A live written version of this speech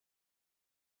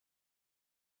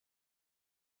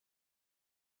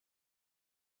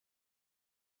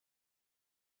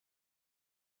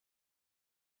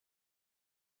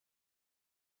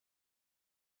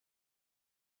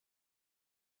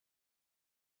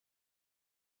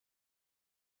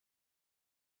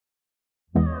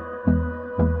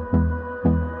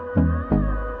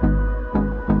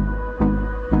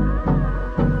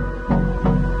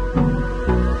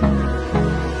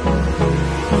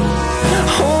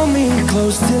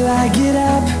close till I get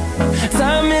up.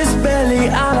 Time is barely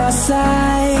on our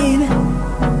side.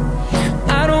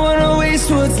 I don't wanna waste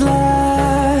what's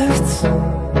left.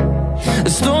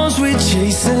 The storms we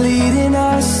chase are leading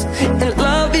us, and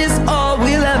love is all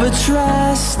we'll ever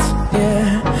trust. Yeah,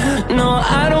 no,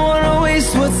 I don't wanna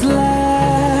waste what's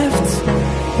left.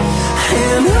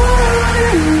 And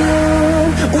on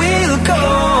we'll go,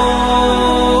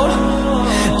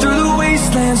 through the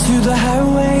wastelands, through the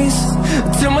highways,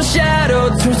 till my shadow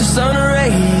turns to sun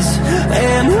rays.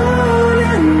 And on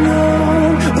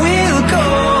we'll go,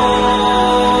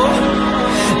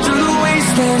 through the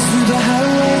wastelands, through the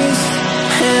highways,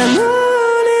 and on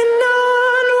we'll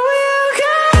go.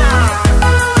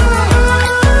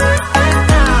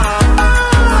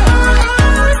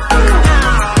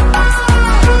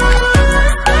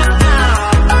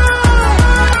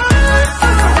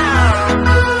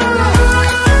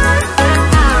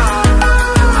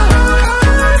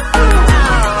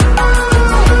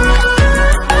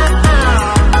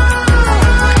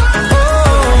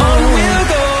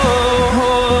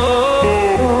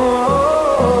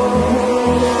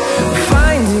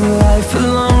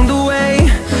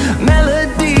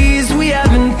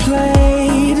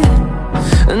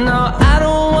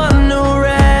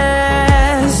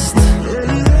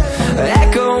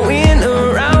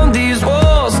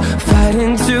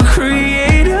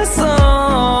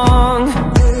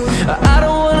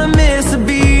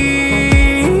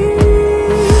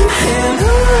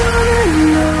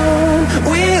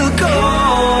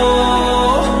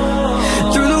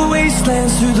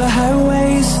 Through the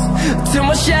highways, till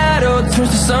my shadow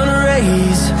turns to sun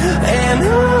rays. And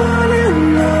on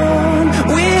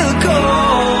we'll go,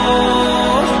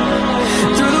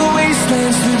 through the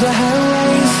wastelands, through the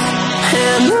highways,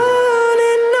 and on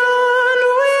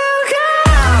we'll go.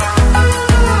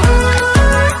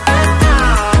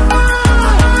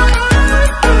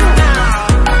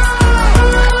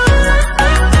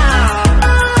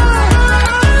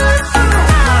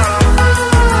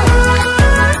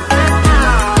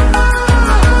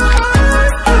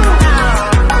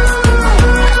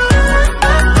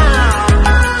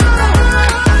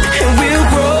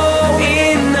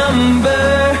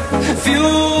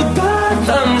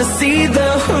 See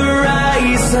the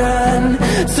horizon,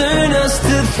 turn us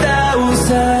to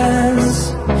thousands,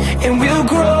 and we'll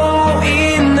grow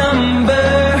in number,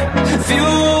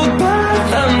 fueled by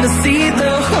them. To see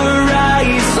the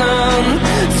horizon,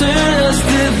 turn us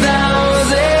to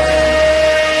thousands,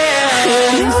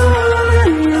 and on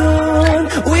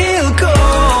we'll go,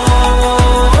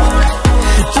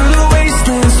 through the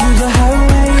wastelands, through the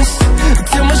highways,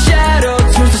 till my shadow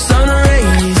turns to sun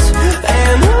rays.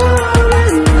 And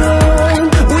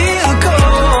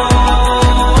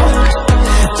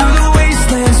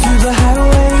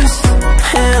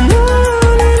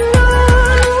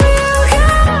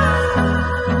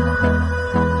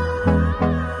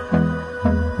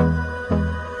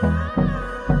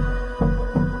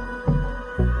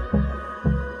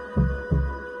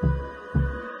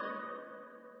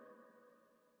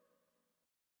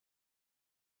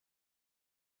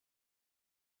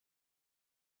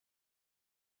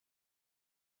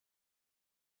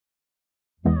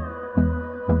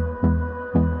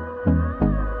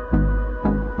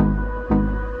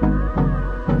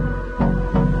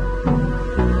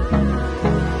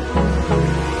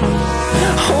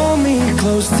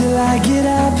close till I get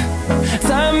up.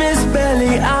 Time is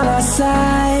barely on our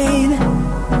side.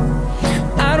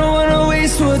 I don't wanna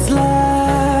waste what's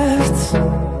left.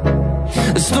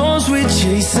 The storms we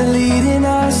chase are leading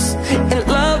us, and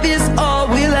love is all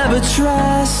we'll ever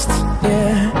trust.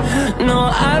 Yeah, no,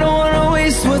 I don't wanna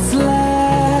waste what's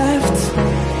left.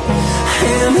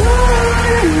 And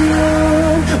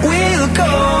on we'll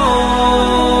go,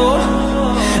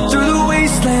 through the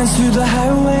wastelands, through the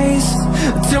highways,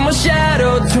 till my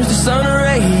shadow turns to sun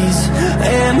rays.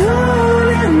 And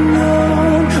on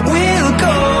we'll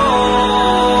go,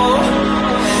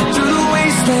 through the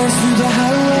wastelands, through the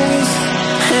highways,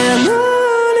 and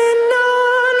on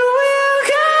we'll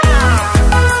go.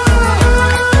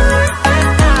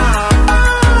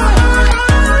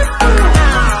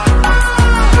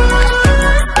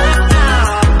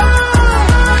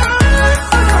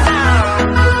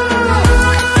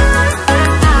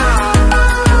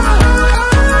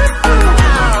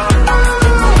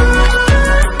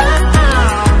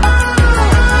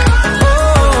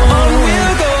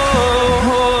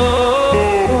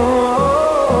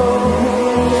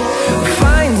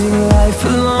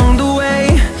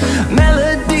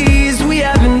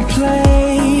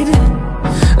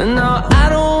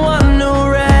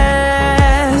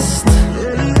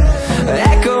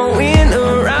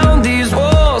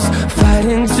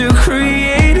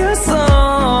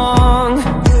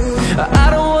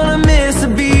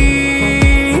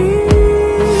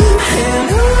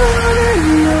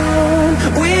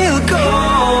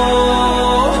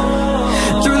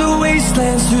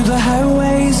 through the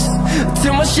highways,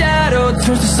 till my shadow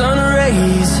turns to sun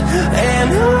rays. And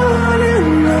on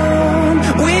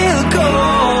we'll go,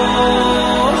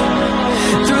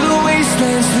 through the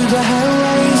wastelands, through the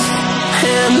highways.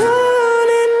 And on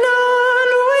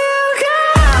we'll go.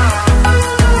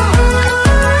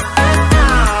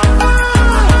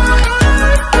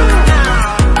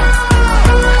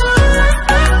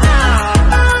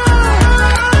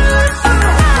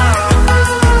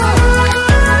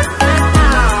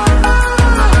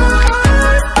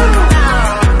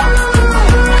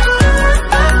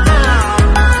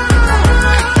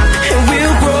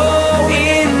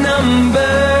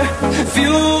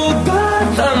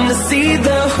 See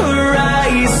the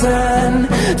horizon,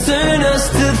 turn us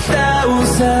to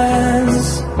thousands,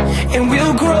 and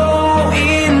we'll grow.